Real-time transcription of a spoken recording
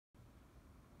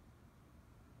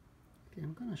Okay,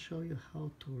 I'm gonna show you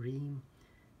how to ream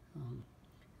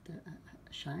the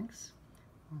shanks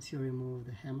once you remove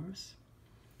the hammers.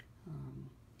 I'm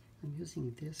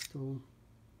using this tool.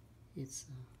 It's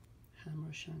a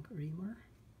hammer shank reamer,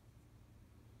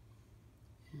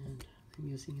 and I'm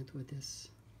using it with this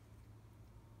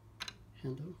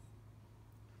handle.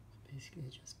 Basically, I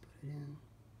just put it in,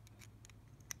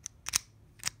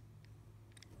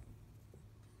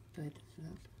 tighten it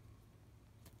up,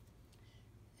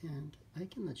 and I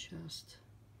can adjust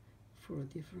for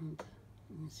different.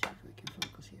 Let me see if I can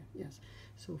focus here. Yes,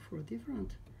 so for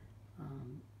different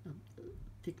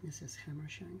thicknesses hammer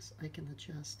shanks, I can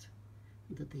adjust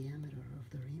the diameter of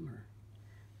the reamer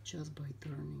just by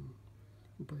turning,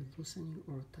 by loosening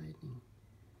or tightening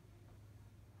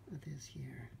this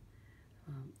here.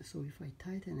 So if I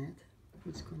tighten it,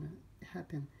 what's gonna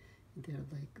happen, they're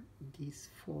like these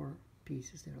four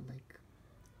pieces, they're like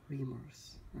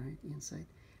reamers, right? Inside,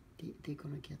 they're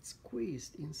gonna get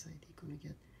squeezed inside, they're gonna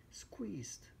get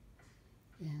squeezed,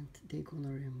 and they're gonna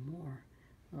ream more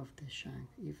of the shank.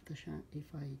 If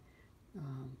I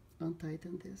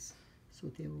untighten this, so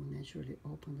they will naturally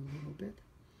open a little bit,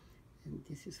 and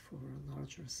this is for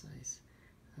larger size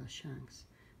shanks.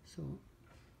 So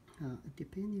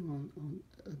depending on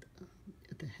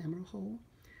the hammer hole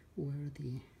where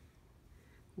the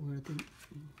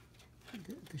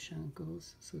shank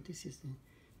goes, so this is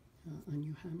a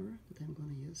new hammer that I'm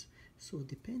going to use. So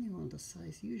depending on the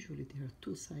size, usually there are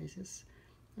two sizes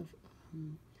of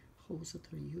holes that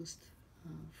are used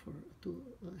for two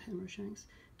hammer shanks,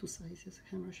 two sizes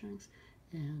hammer shanks,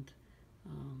 and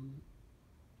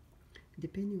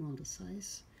depending on the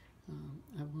size,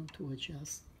 I want to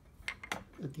adjust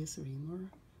this reamer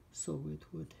so it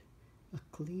would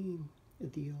clean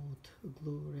the old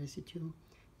glue residue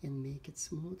and make it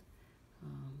smooth,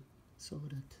 so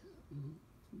that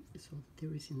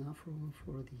there is enough room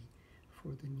for the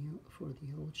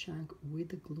old shank with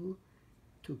the glue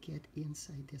to get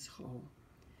inside this hole.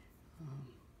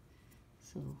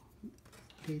 So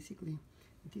basically,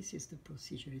 this is the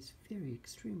procedure. It's very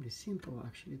extremely simple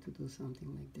actually to do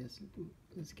something like this.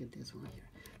 Let's get this one here.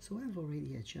 So I've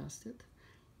already adjusted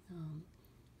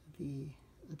the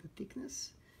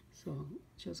thickness, so I'm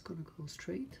just gonna go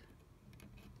straight,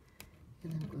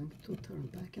 and I'm going to turn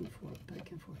back and forth,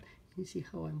 back and forth. You see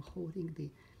how I'm holding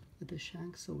the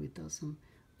shank so it doesn't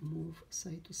move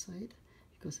side to side,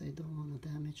 because I don't want to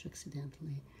damage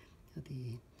accidentally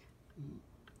the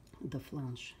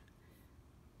flange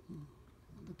on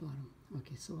the bottom.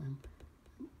 Okay, so I'm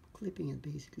clipping it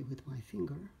basically with my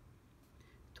finger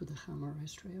to the hammer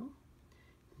rest rail.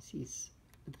 You see,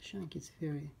 the shank is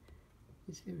very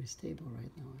stable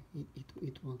right now.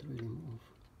 It won't really move.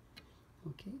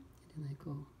 Okay, and then I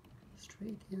go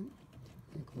straight in,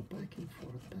 I go back and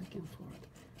forth, back and forth,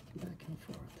 back and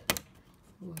forth.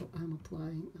 Well, I'm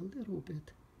applying a little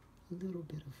bit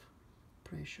of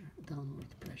pressure, downward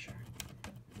pressure,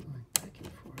 going back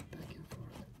and forth, back and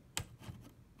forth.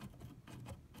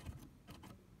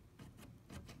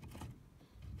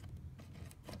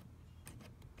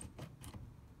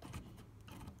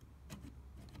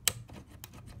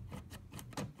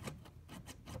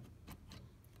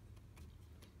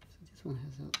 This one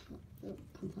has a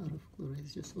lot of glue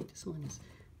residue, so this one is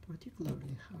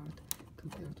particularly hard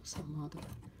compared to some other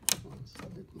ones. So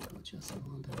let me go just in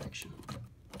one direction.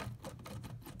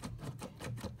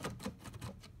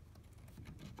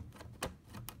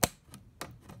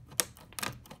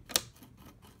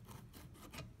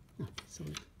 Okay, so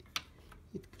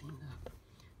it cleaned up.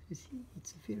 You see,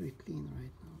 it's very clean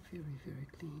right now, very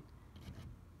clean.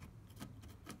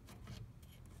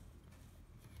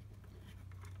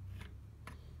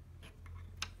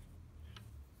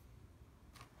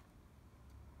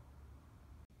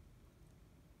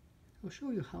 I'll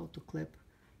show you how to clip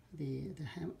the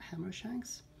hammer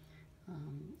shanks,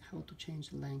 how to change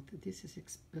the length. This is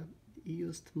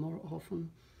used more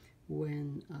often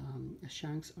when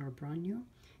shanks are brand new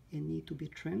and need to be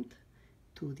trimmed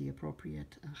to the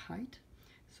appropriate height.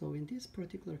 So in this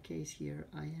particular case here,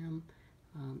 I am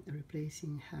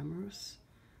replacing hammers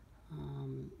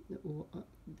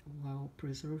while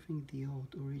preserving the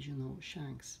old original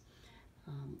shanks.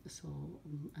 So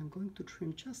I'm going to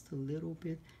trim just a little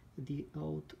bit the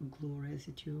old glue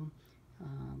residue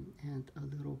and a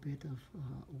little bit of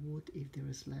wood if there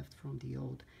is left from the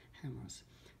old hammers.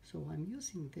 So I'm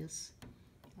using this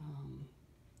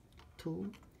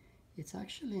tool. It's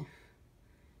actually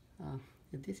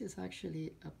this is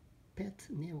actually a pet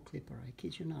nail clipper. I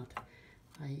kid you not.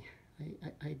 I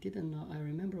didn't know. I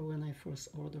remember when I first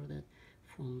ordered it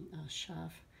from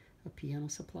Schaff, a piano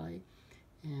supply,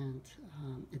 and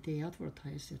they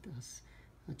advertised it as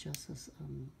just as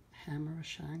hammer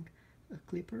shank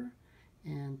clipper,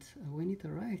 and when it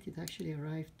arrived, it actually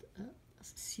arrived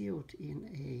sealed in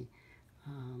a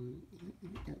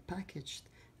packaged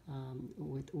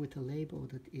with a label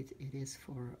that it is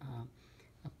for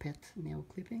a pet nail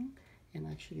clipping, and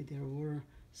actually there were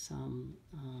some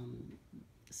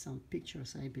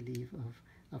pictures, I believe,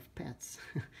 of pets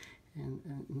and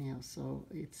nails. So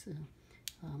it's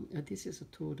this is a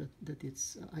tool that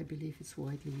it's I believe it's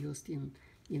widely used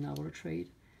in our trade,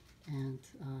 and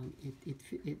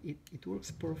it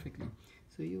works perfectly.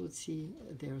 So you would see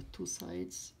there are two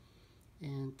sides,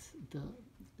 and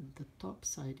the top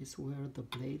side is where the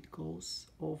blade goes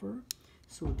over.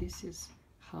 So this is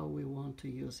how we want to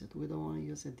use it. We don't want to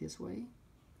use it this way,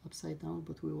 upside down,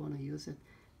 but we want to use it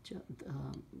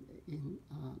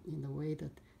in a way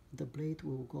that the blade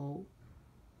will go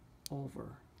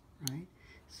over, right?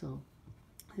 So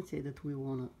let's say that we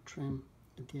want to trim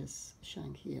this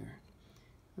shank here.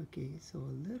 Okay, so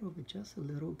a little bit, just a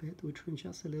little bit. We trim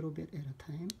just a little bit at a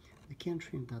time. We can't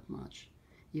trim that much,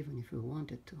 even if we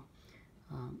wanted to.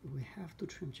 We have to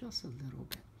trim just a little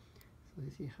bit. So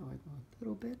you see how I go a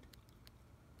little bit.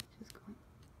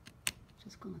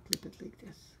 Just gonna clip it like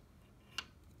this,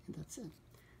 and that's it.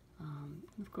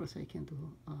 Of course, I can do.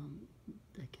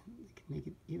 I can make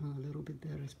it even a little bit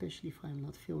better, especially if I'm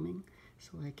not filming,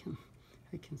 so I can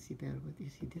see better. But you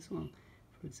see this one,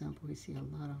 for example, we see a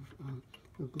lot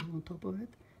of glue on top of it.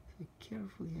 So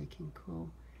carefully, I can go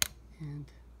and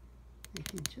I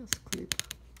can just clip,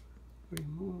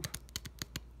 remove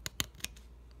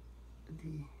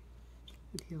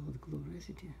the old glue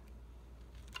residue.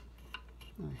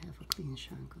 Now I have a clean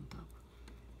shank on top.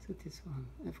 So this one,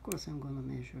 of course, I'm going to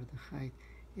measure the height,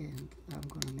 and I'm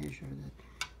going to measure that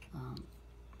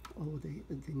all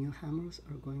the new hammers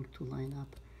are going to line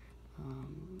up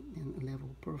and level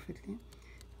perfectly.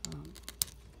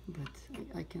 But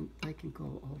I can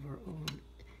go over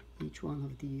each one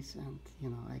of these,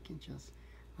 and I can just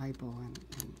eyeball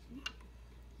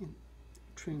and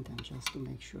trim them just to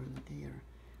make sure that they are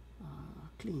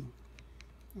clean.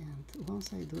 And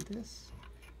once I do this,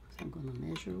 I'm going to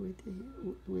measure with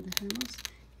the hammers,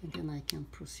 and then I can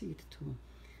proceed to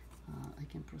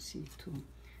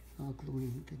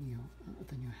gluing the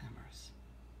new hammers.